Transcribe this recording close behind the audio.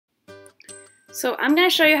So I'm going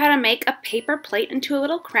to show you how to make a paper plate into a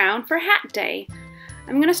little crown for Hat Day.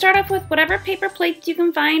 I'm going to start off with whatever paper plates you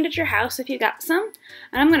can find at your house if you got some.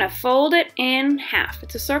 And I'm going to fold it in half.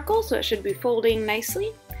 It's a circle, so it should be folding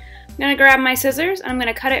nicely. I'm going to grab my scissors and I'm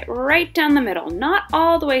going to cut it right down the middle, not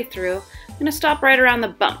all the way through. I'm going to stop right around the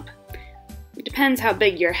bump. It depends how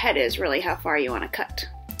big your head is, really, how far you want to cut.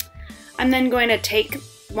 I'm then going to take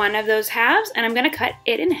one of those halves and I'm going to cut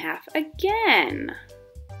it in half again.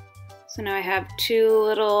 So now I have two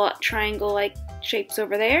little triangle-like shapes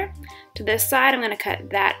over there. To this side, I'm going to cut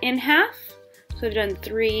that in half. So I've done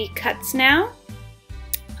 3 cuts now.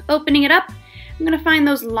 Opening it up, I'm going to find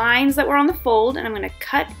those lines that were on the fold, and I'm going to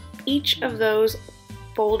cut each of those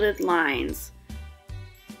folded lines.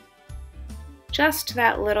 Just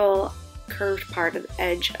that little curved part of the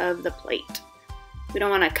edge of the plate. We don't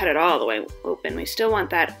want to cut it all the way open. We still want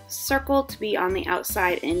that circle to be on the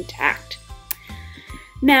outside intact.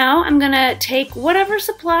 Now I'm going to take whatever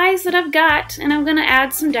supplies that I've got and I'm going to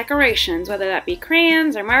add some decorations, whether that be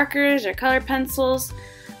crayons or markers or colored pencils.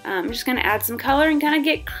 I'm just going to add some color and kind of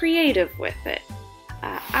get creative with it.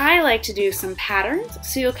 I like to do some patterns,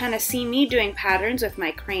 so you'll kind of see me doing patterns with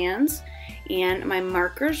my crayons and my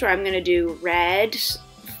markers, where I'm going to do red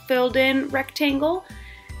filled in rectangle,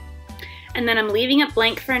 and then I'm leaving it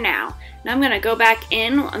blank for now. Now I'm going to go back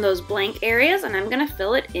in on those blank areas and I'm going to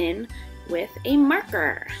fill it in with a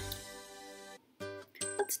marker.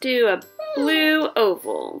 Let's do a blue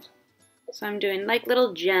oval. So I'm doing like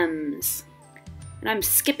little gems. And I'm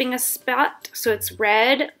skipping a spot, so it's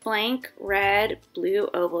red, blank, red, blue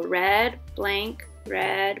oval, red, blank,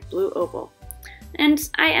 red, blue oval. And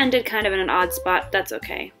I ended kind of in an odd spot, that's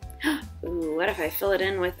okay. Ooh, what if I fill it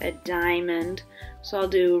in with a diamond? So I'll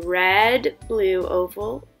do red, blue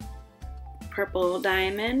oval, purple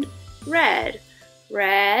diamond, red,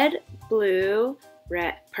 red, blue,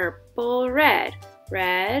 red, purple, red,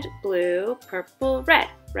 red, blue, purple, red,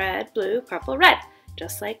 red, blue, purple, red.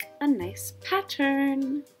 Just like a nice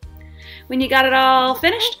pattern. When you got it all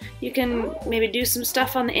finished, you can maybe do some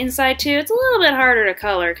stuff on the inside too. It's a little bit harder to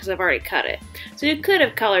color because I've already cut it. So you could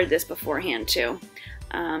have colored this beforehand too.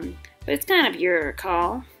 But it's kind of your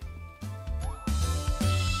call.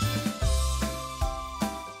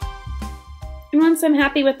 And once I'm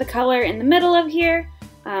happy with the color in the middle of here,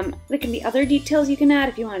 there can be other details you can add.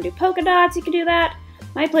 If you want to do polka dots, you can do that.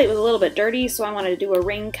 My plate was a little bit dirty, so I wanted to do a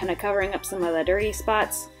ring kind of covering up some of the dirty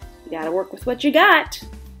spots. You gotta work with what you got.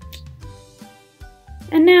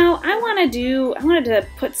 And now I wanted to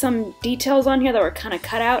put some details on here that were kind of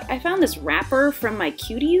cut out. I found this wrapper from my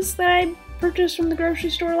cuties that I purchased from the grocery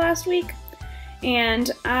store last week.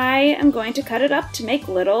 And I am going to cut it up to make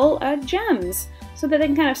little gems so that they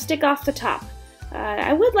can kind of stick off the top.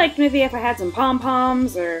 I would like maybe if I had some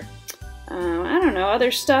pom-poms or I don't know, other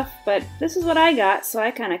stuff, but this is what I got, so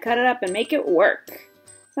I kind of cut it up and make it work.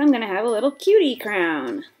 So I'm going to have a little cutie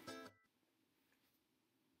crown.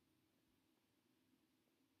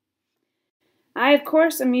 I, of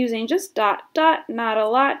course, am using just dot, dot, not a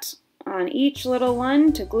lot on each little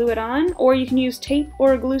one to glue it on, or you can use tape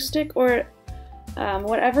or a glue stick or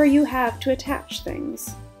whatever you have to attach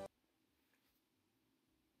things.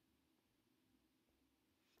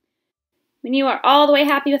 When you are all the way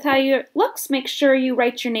happy with how it looks, make sure you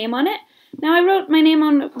write your name on it. Now I wrote my name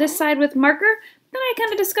on this side with marker, then I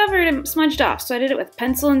kind of discovered it smudged off, so I did it with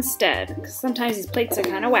pencil instead, because sometimes these plates are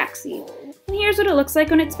kind of waxy. And here's what it looks like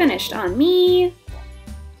when it's finished on me,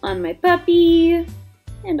 on my puppy,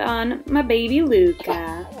 and on my baby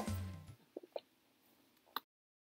Luca.